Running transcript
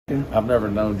I've never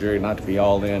known Jerry not to be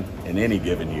all in any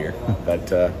given year, but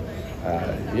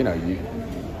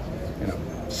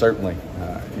certainly,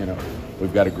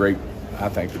 we've got I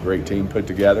think, a great team put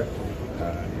together.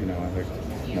 I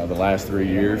think the last 3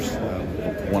 years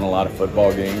won a lot of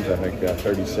football games. I think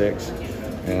 36,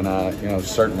 and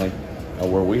certainly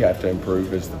where we have to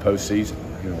improve is the postseason.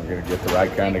 We're going to get the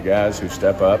right kind of guys who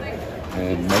step up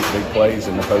and make big plays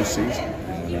in the postseason.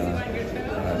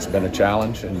 And it's been a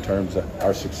challenge in terms of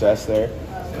our success there,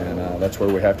 and that's where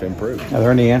we have to improve. Are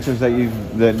there any answers that you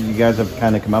guys have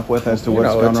kind of come up with as to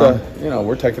what's going on?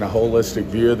 We're taking a holistic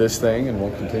view of this thing, and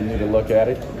we'll continue to look at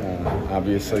it.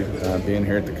 Obviously, being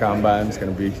here at the Combine is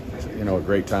going to be, a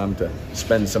great time to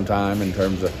spend some time in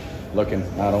terms of looking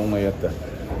not only at the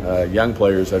young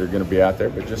players that are going to be out there,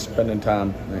 but just spending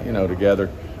time, together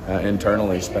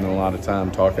internally, spending a lot of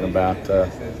time talking about,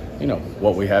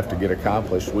 what we have to get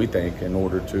accomplished, we think, in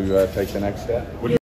order to take the next step.